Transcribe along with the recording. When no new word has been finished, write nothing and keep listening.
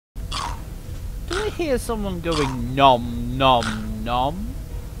hear someone going nom nom nom?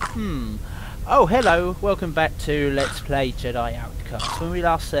 Oh, hello. Welcome back to Let's Play Jedi Outcast. When we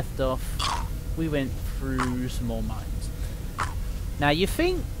last left off, we went through some more mines. Now, you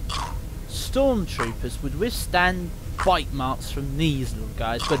think stormtroopers would withstand bite marks from these little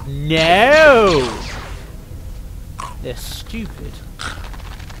guys, but no! They're stupid.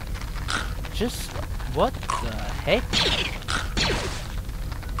 Just what the heck?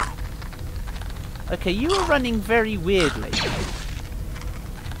 Okay, you were running very weirdly.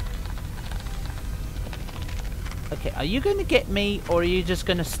 Okay, are you going to get me, or are you just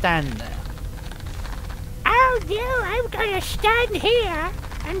going to stand there? Oh no, I'm going to stand here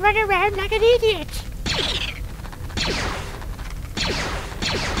and run around like an idiot.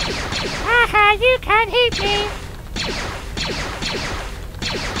 Haha, you can't hit me.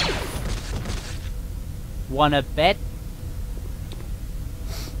 Wanna bet?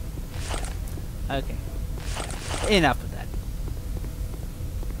 Okay. Enough of that.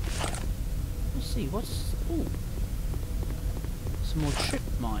 Let's see, what's... Ooh. Some more trip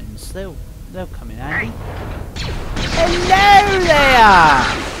mines. They'll come in handy. Hello there!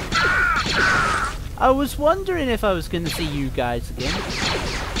 I was wondering if I was going to see you guys again.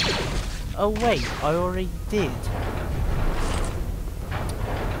 Oh wait, I already did.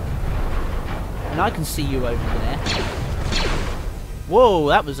 And I can see you over there. Whoa,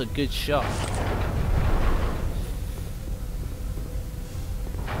 that was a good shot.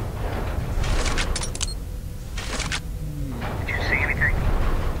 Did you see anything?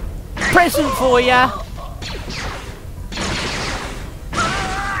 Present for ya!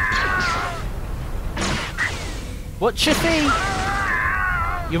 Watch your feet!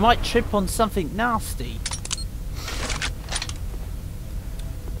 You might trip on something nasty.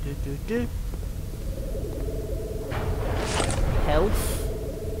 Do. Health.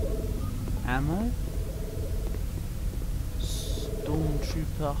 Ammo.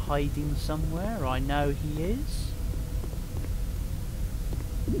 Stormtrooper hiding somewhere. I know he is.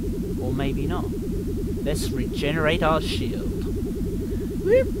 Or maybe not. Let's regenerate our shield.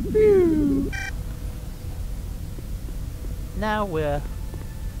 Whoop-hoo. Now we're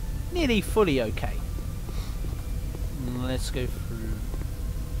nearly fully okay. Let's go through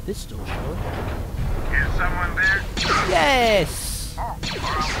this door, shall we? Is someone there? Yes! Oh, or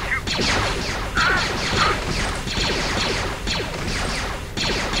I'll shoot.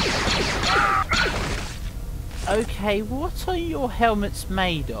 Okay, what are your helmets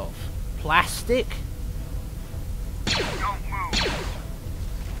made of? Plastic? Don't move.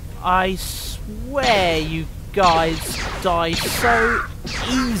 I swear you guys die so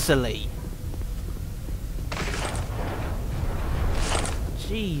easily.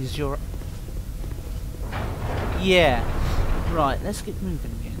 Jeez, you're... Yeah. Right, let's get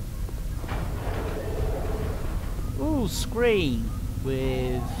moving again. Ooh, screen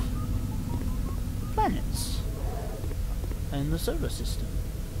with planets and the solar system.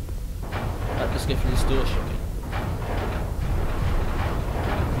 Right, let's go through this door, shall we?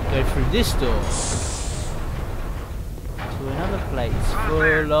 Go through this door to another place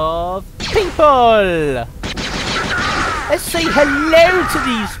full of people. Let's say hello to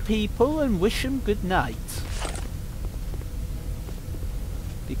these people and wish them good night.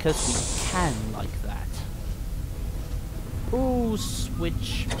 Because we can like that. Ooh,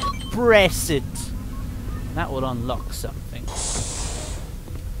 switch. Press it. That will unlock something.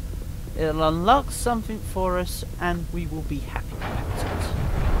 It'll unlock something for us and we will be happy about it.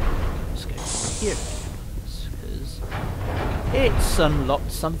 Let's go through here. Because it's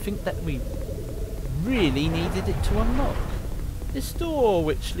unlocked something that we really needed it to unlock. This door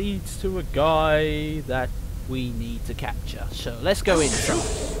which leads to a guy that we need to capture. So let's go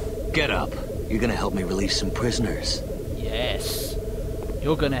inside. Get up. You're gonna help me release some prisoners. Yes.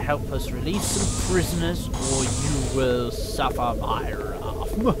 You're gonna help us release some prisoners or you will suffer my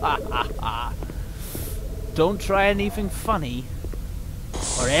wrath. Don't try anything funny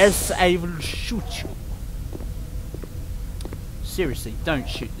or else I will shoot you. Seriously, don't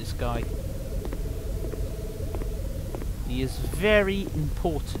shoot this guy. He is very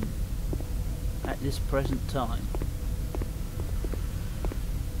important at this present time.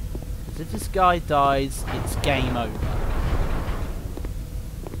 Because if this guy dies, it's game over.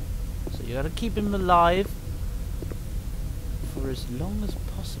 So you gotta keep him alive for as long as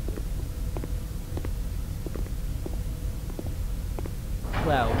possible.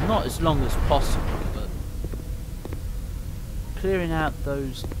 Well, not as long as possible, but clearing out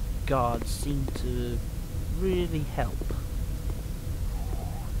those guards seem to really help.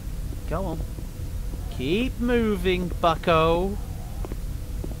 Go on. Keep moving, bucko.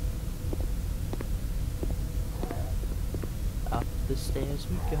 Downstairs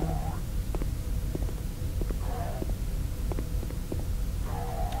we go.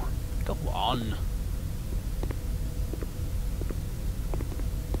 Go on.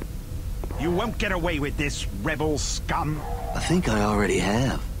 You won't get away with this, rebel scum. I think I already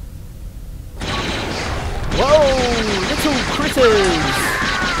have. Whoa! Little critters!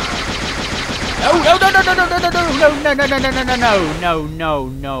 Oh, no, no, no, no, no, no, no, no, no, no, no, no, no, no, no, no,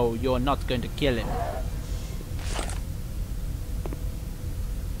 no, you're not going to kill him.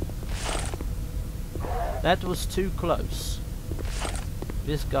 That was too close. If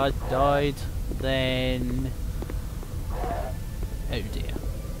this guy died, then... oh dear.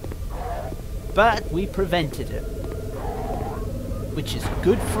 But we prevented it. Which is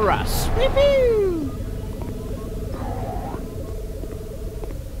good for us. Woohoo!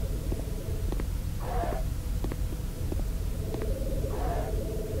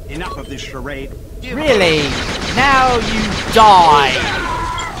 Enough of this charade. Really? Now you die!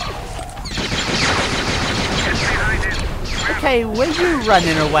 Okay, where are you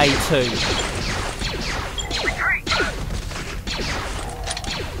running away to?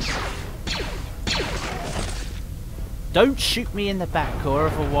 Don't shoot me in the back, or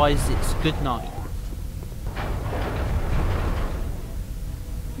otherwise it's good night.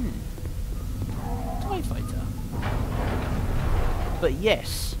 TIE fighter. But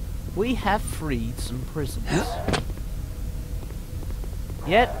yes, we have freed some prisoners.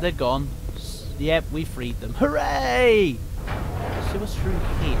 Yep, they're gone. Yep, we freed them. Hooray! So what's through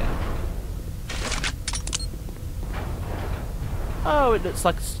here? Oh, it looks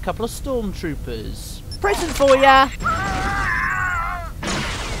like a couple of stormtroopers. Present for ya!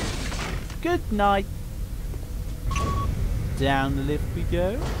 Good night. Down the lift we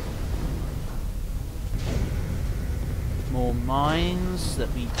go. More mines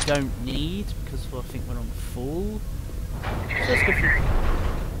that we don't need because I think we're on full. So let's go through.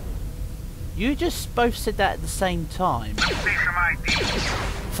 You just both said that at the same time.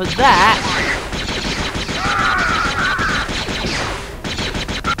 For that,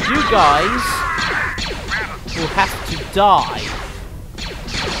 you guys will have to die.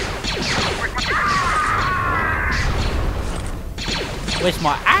 Where's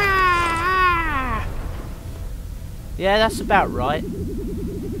my ah? Yeah, that's about right.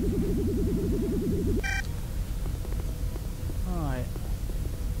 Alright.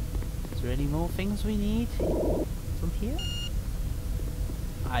 Is there any more things we need from here?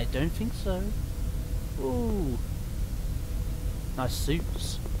 I don't think so. Ooh. Nice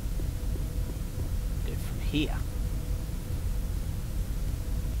suits. Go from here.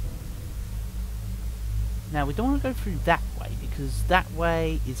 Now we don't want to go through that way because that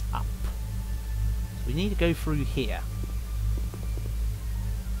way is up. So we need to go through here.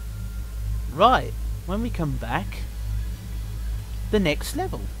 Right, when we come back, the next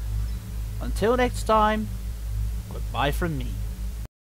level. Until next time, goodbye from me.